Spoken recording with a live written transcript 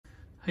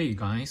Hey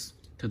guys,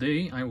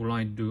 today I would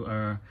like to do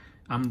a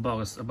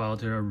unbox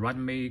about a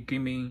Redmi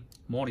Gaming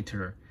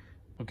Monitor.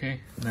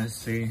 Okay, let's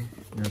see.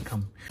 Here it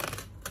comes.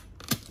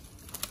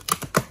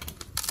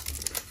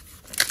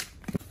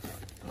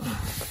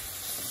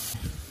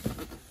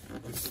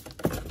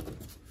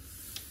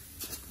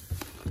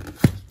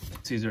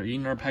 This is the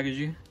inner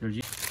packaging.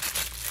 The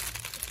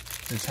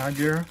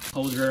charger,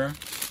 holder,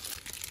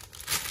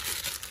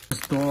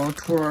 store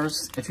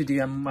towards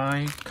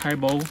HDMI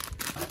cable.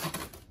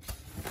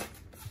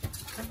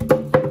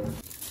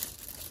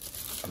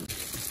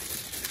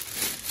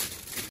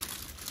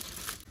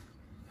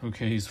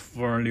 Okay, it's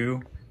for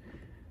you.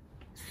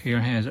 Here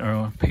has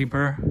our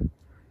paper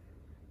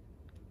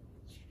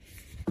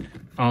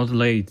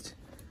outlet.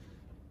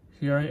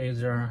 Here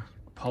is a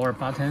power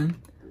button,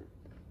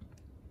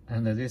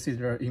 and this is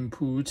the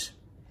input.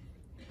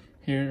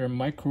 Here a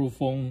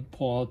microphone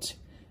port,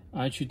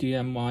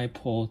 HDMI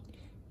port,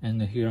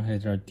 and here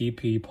has a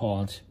DP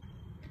port.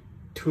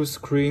 Two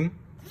screen,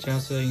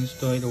 just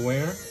install the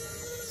wire.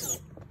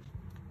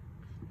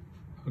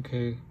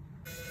 Okay.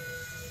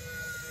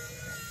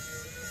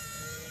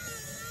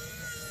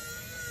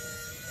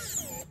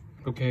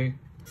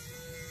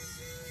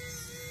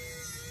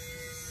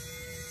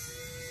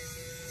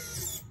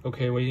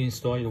 Okay, we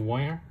install the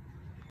wire.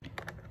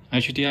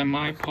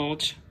 HDMI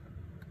port.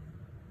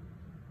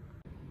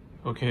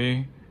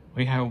 Okay,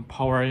 we have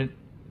powered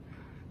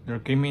the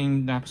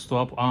gaming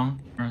laptop on.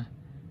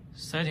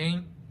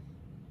 Setting.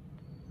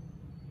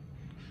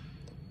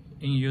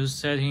 In your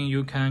setting,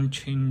 you can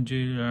change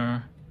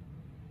the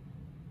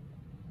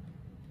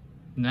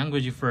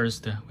language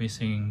first, we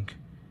think.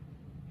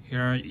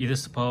 Here it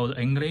supports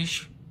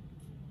English.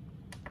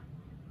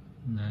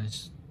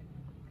 Nice.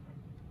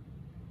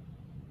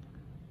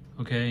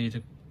 Okay,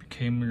 it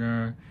became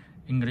the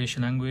English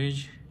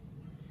language.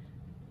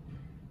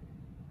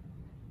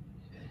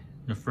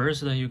 The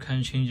first, you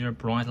can change the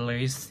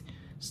brightness.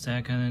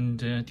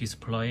 Second,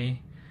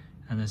 display,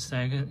 and the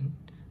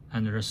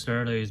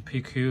third is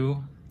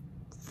PQ.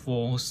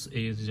 Fourth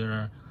is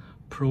the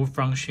Pro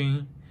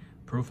function.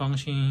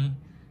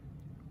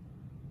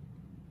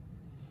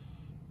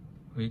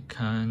 We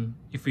can,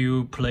 if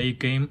you play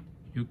game,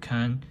 you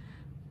can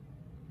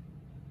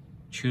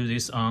choose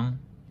this on.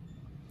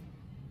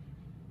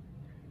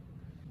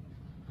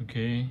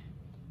 Okay,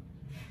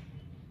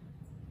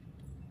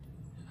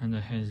 and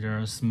it has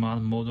a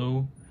smart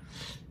model,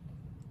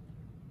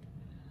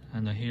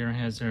 and here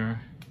has a,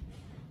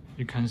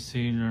 you can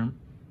see the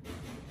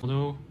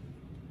model,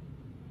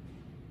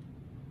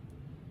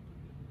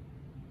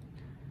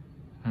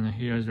 and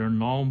here is the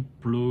long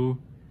blue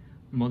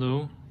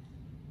model.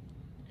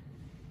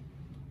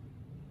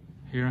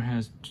 Here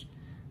has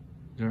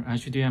the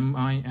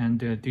HDMI and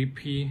the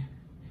DP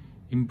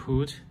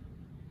input.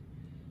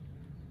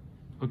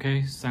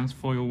 Okay, thanks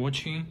for your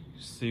watching.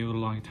 See you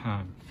next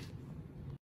time.